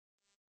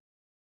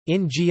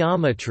In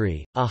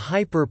geometry, a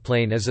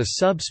hyperplane is a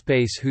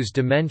subspace whose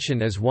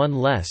dimension is one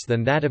less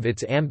than that of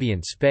its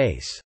ambient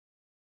space.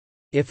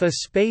 If a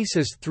space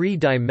is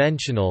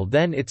three-dimensional,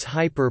 then its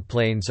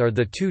hyperplanes are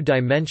the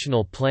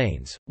two-dimensional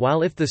planes,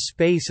 while if the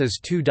space is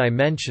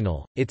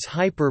two-dimensional, its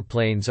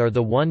hyperplanes are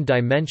the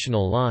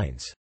one-dimensional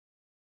lines.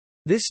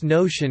 This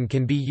notion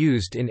can be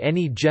used in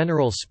any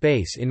general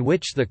space in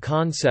which the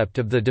concept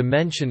of the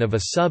dimension of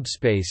a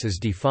subspace is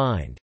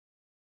defined.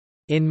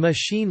 In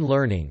machine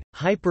learning,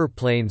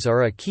 hyperplanes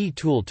are a key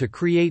tool to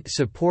create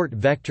support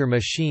vector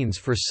machines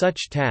for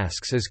such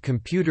tasks as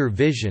computer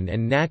vision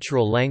and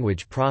natural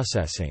language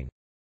processing.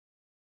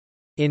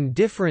 In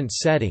different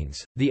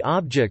settings, the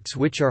objects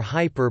which are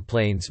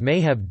hyperplanes may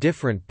have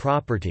different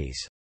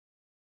properties.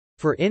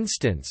 For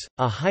instance,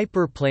 a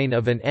hyperplane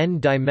of an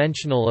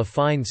n-dimensional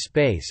affine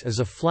space is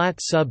a flat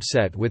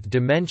subset with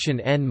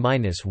dimension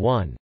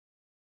n-1.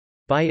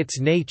 By its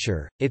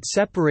nature, it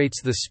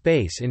separates the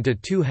space into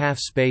two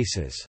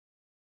half-spaces.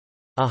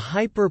 A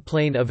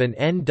hyperplane of an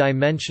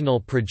n-dimensional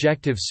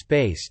projective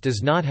space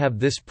does not have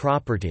this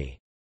property.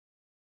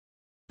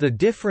 The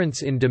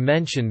difference in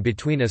dimension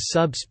between a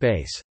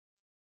subspace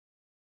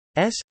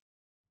S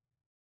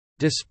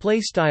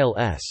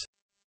 (S)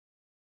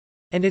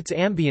 and its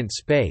ambient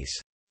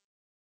space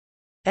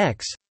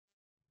X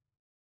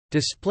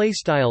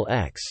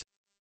 (X)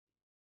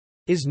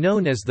 is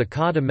known as the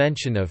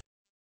codimension of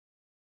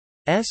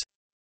S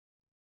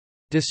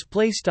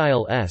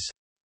 (S)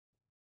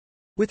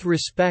 with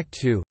respect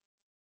to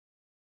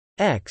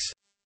X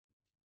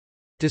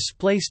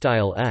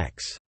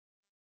 (X).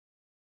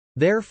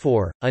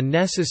 Therefore, a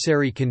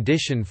necessary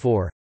condition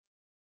for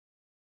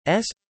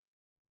S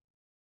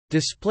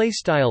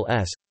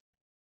 (S)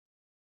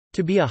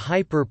 to be a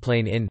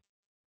hyperplane in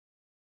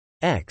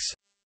X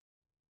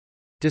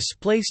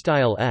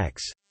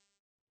 (X)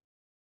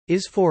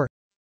 is for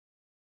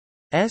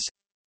S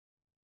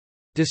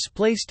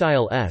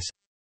 (S)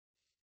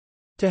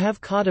 to have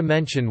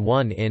codimension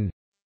 1 in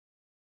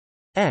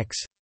X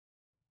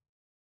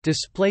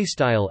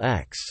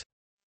 (X).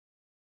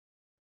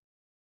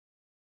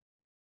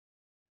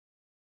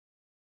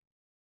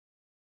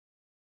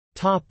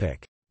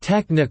 Topic: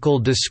 Technical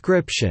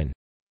description.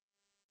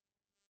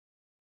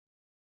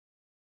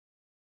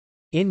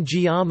 In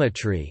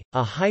geometry,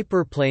 a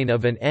hyperplane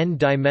of an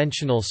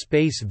n-dimensional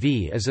space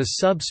V is a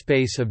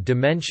subspace of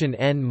dimension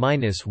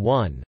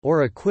n-1,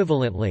 or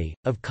equivalently,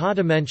 of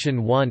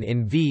codimension 1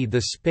 in V.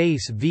 The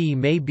space V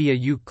may be a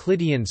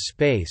Euclidean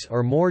space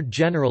or more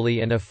generally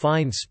an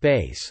affine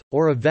space,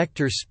 or a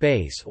vector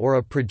space or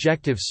a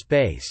projective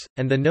space,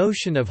 and the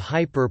notion of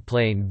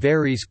hyperplane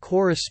varies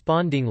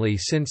correspondingly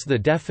since the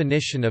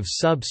definition of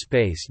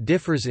subspace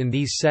differs in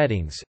these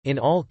settings. In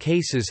all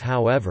cases,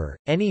 however,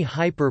 any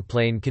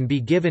hyperplane can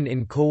be given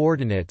in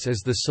coordinates as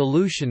the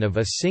solution of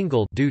a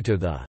single due to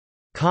the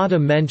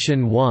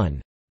codimension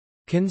 1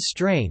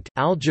 constraint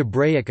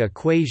algebraic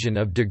equation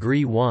of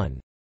degree 1.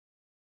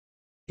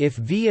 If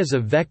V is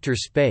a vector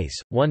space,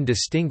 one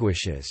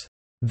distinguishes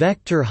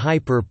vector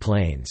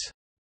hyperplanes,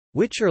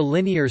 which are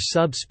linear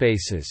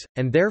subspaces,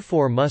 and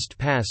therefore must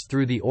pass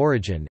through the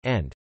origin,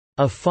 and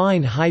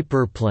affine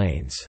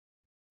hyperplanes,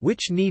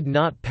 which need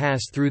not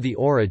pass through the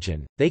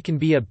origin. They can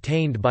be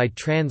obtained by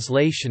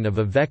translation of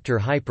a vector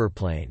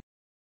hyperplane.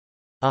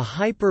 A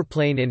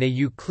hyperplane in a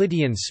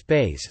Euclidean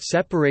space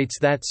separates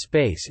that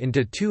space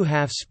into two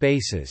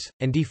half-spaces,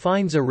 and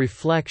defines a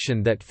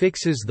reflection that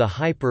fixes the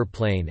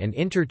hyperplane and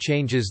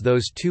interchanges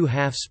those two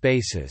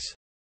half-spaces.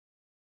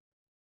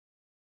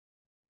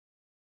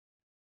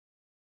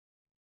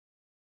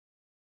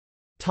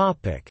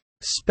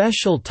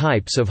 Special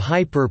types of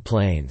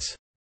hyperplanes.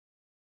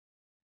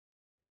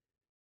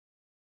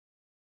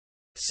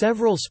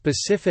 Several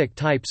specific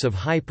types of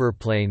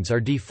hyperplanes are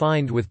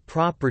defined with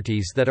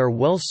properties that are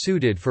well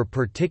suited for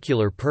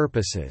particular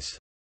purposes.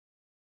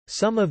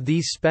 Some of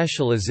these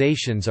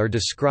specializations are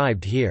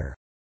described here.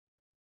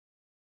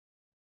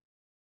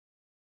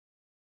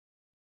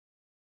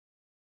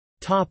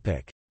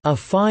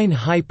 Affine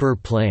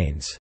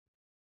hyperplanes.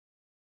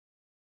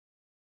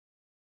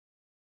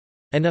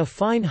 An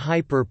affine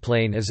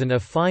hyperplane is an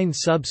affine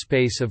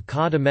subspace of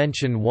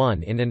codimension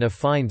 1 in an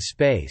affine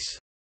space.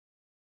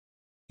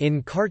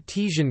 In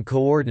Cartesian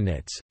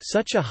coordinates,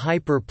 such a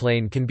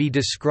hyperplane can be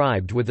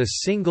described with a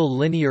single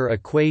linear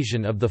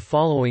equation of the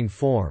following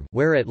form,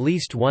 where at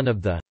least one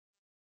of the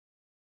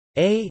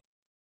I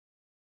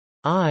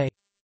 _I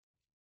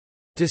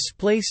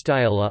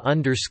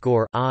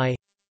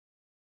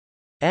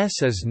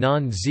s is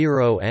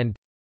non-zero and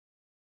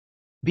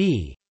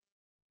b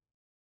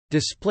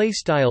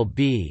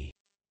B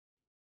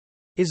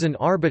is an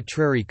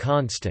arbitrary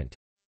constant.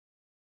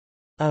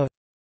 A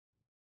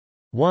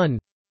 1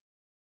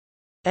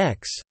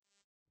 x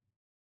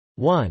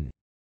 1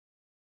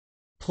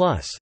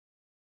 plus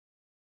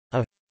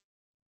a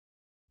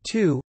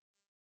 2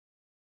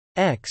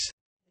 x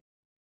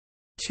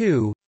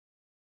 2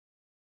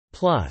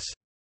 plus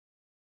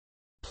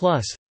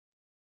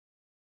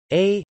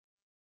a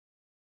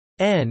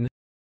n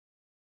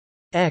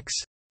x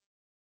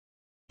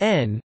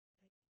n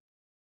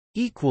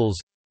equals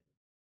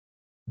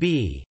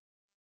b.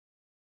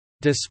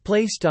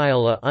 Display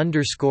style a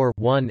underscore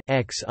 1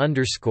 x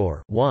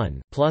underscore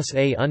 1 plus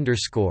a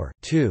underscore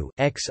 2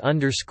 x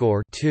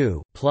underscore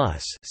 2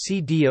 plus c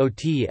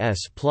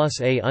dots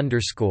plus a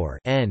underscore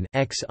n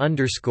x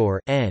underscore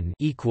n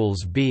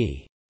equals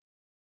b.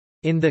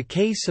 In the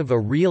case of a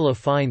real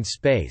affine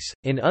space,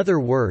 in other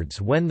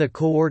words when the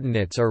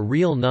coordinates are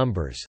real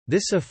numbers,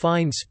 this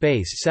affine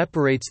space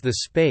separates the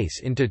space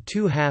into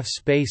two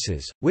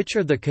half-spaces, which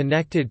are the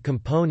connected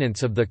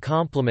components of the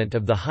complement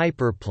of the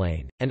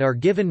hyperplane, and are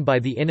given by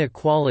the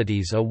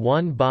inequalities a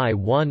 1 by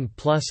 1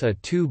 plus a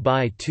 2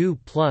 by 2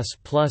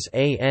 plus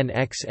a n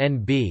x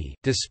n b.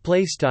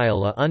 Display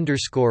style a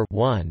underscore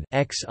 1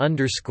 x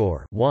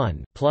underscore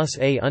 1 plus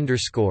a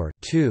underscore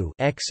 2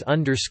 x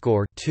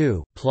underscore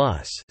 2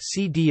 plus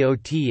c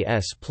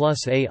dots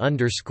plus a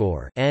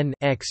underscore n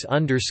x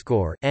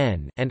underscore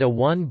n and a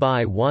 1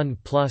 by 1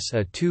 plus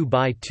a 2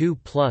 by 2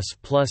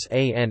 plus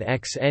a n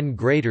x n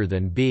greater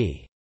than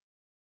b.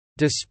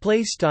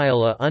 Display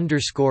style a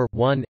underscore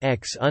 1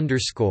 x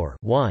underscore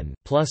 1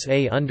 plus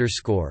a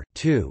underscore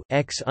 2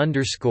 x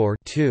underscore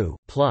 2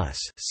 plus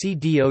c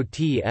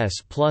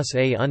dots plus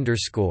a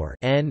underscore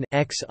n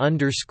x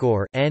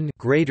underscore n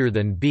greater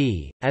than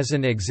b. As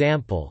an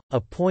example,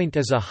 a point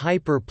is a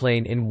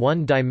hyperplane in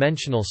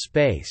one-dimensional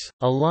space,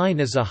 a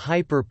line is a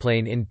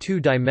hyperplane in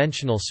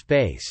two-dimensional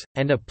space,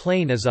 and a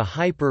plane is a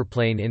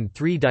hyperplane in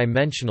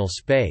three-dimensional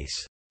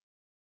space.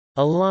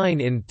 A line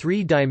in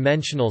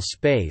three-dimensional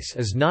space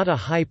is not a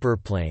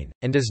hyperplane,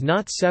 and does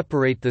not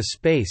separate the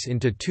space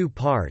into two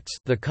parts.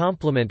 The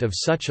complement of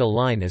such a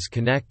line is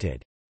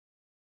connected.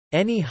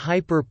 Any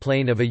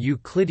hyperplane of a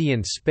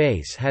Euclidean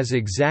space has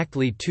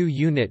exactly two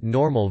unit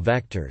normal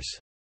vectors.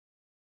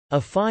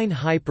 Affine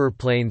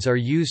hyperplanes are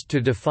used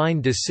to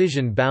define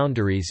decision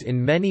boundaries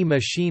in many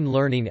machine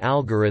learning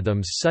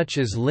algorithms such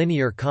as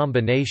linear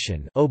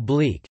combination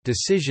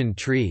decision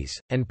trees,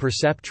 and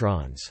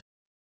perceptrons.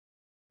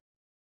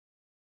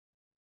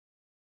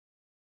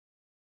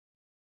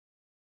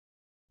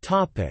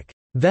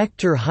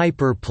 Vector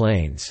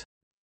hyperplanes.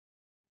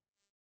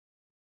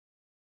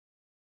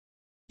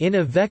 In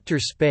a vector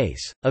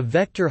space, a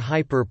vector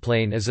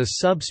hyperplane is a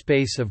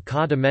subspace of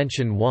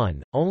codimension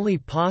 1, only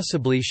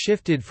possibly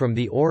shifted from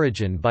the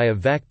origin by a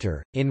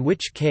vector, in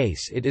which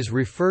case it is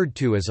referred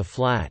to as a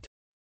flat.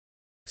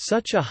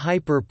 Such a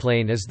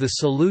hyperplane is the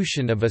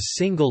solution of a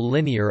single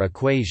linear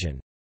equation.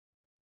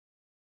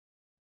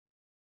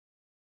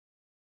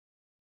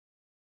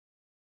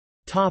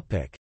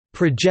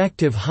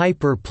 Projective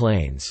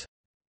hyperplanes.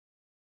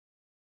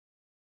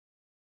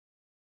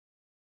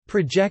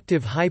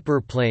 Projective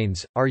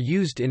hyperplanes are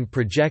used in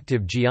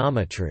projective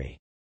geometry.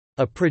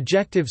 A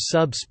projective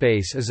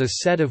subspace is a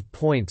set of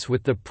points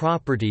with the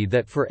property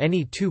that for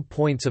any 2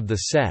 points of the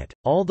set,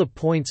 all the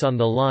points on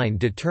the line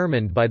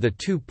determined by the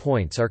 2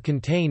 points are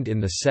contained in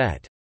the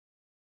set.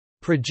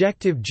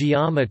 Projective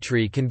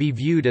geometry can be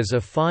viewed as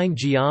affine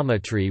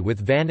geometry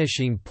with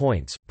vanishing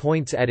points,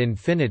 points at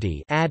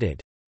infinity, added.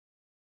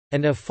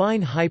 An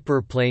affine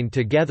hyperplane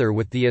together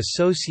with the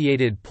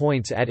associated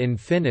points at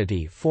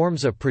infinity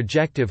forms a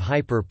projective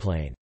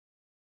hyperplane.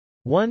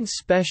 One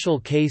special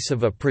case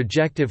of a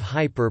projective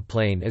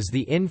hyperplane is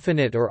the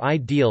infinite or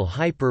ideal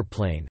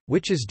hyperplane,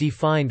 which is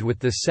defined with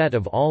the set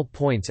of all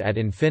points at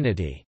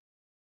infinity.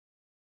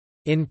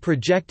 In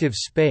projective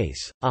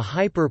space, a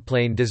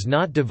hyperplane does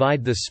not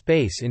divide the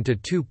space into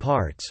 2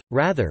 parts,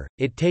 rather,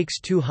 it takes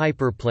 2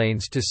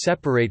 hyperplanes to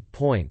separate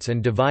points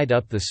and divide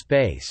up the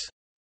space.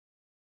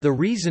 The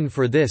reason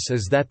for this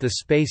is that the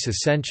space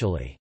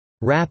essentially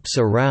wraps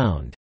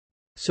around,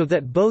 so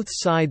that both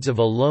sides of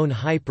a lone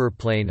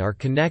hyperplane are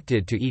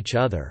connected to each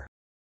other.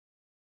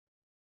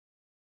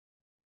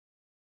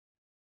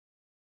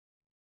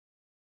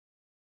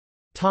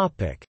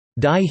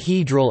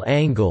 Dihedral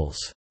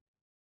angles.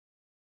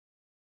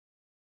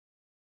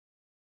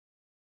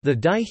 The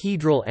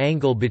dihedral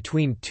angle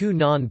between two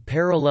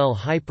non-parallel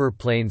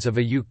hyperplanes of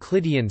a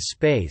Euclidean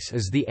space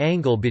is the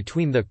angle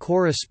between the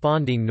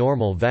corresponding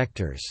normal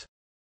vectors.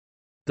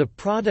 The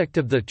product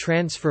of the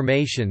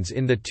transformations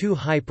in the two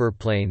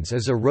hyperplanes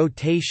is a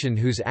rotation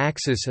whose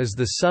axis is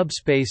the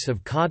subspace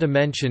of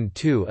codimension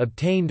 2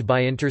 obtained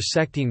by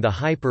intersecting the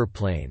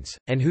hyperplanes,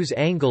 and whose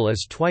angle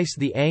is twice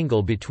the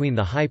angle between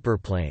the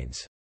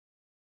hyperplanes.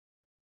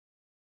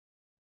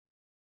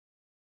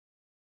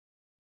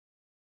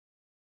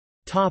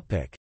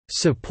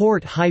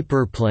 Support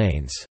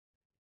hyperplanes.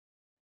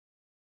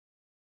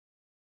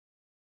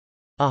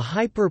 A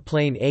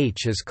hyperplane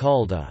H is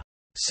called a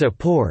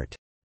support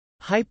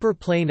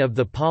hyperplane of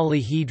the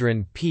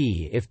polyhedron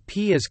P if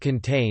P is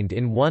contained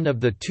in one of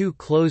the two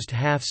closed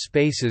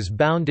half-spaces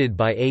bounded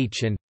by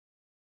H and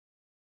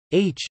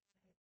H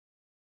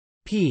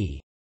P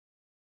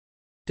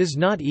does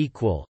not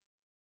equal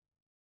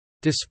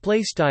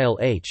display style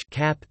H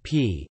cap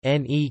P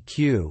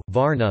neq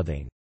var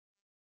nothing.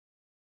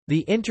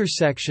 The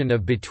intersection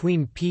of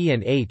between P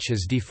and H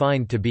is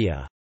defined to be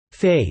a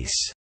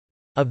face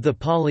of the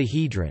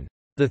polyhedron.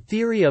 The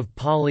theory of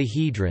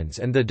polyhedrons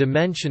and the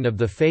dimension of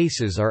the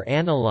faces are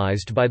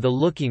analyzed by the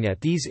looking at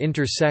these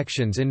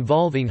intersections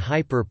involving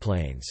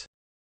hyperplanes.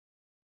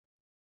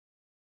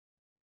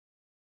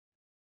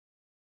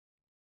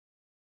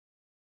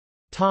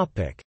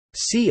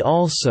 See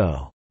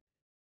also: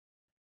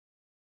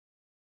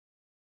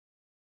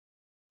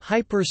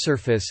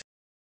 hypersurface,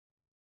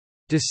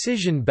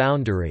 decision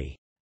boundary,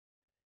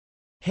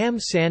 ham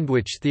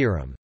sandwich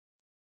theorem,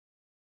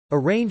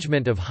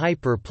 arrangement of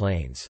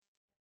hyperplanes,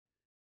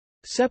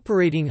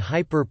 separating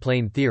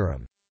hyperplane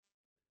theorem,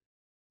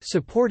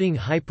 supporting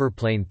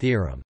hyperplane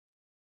theorem.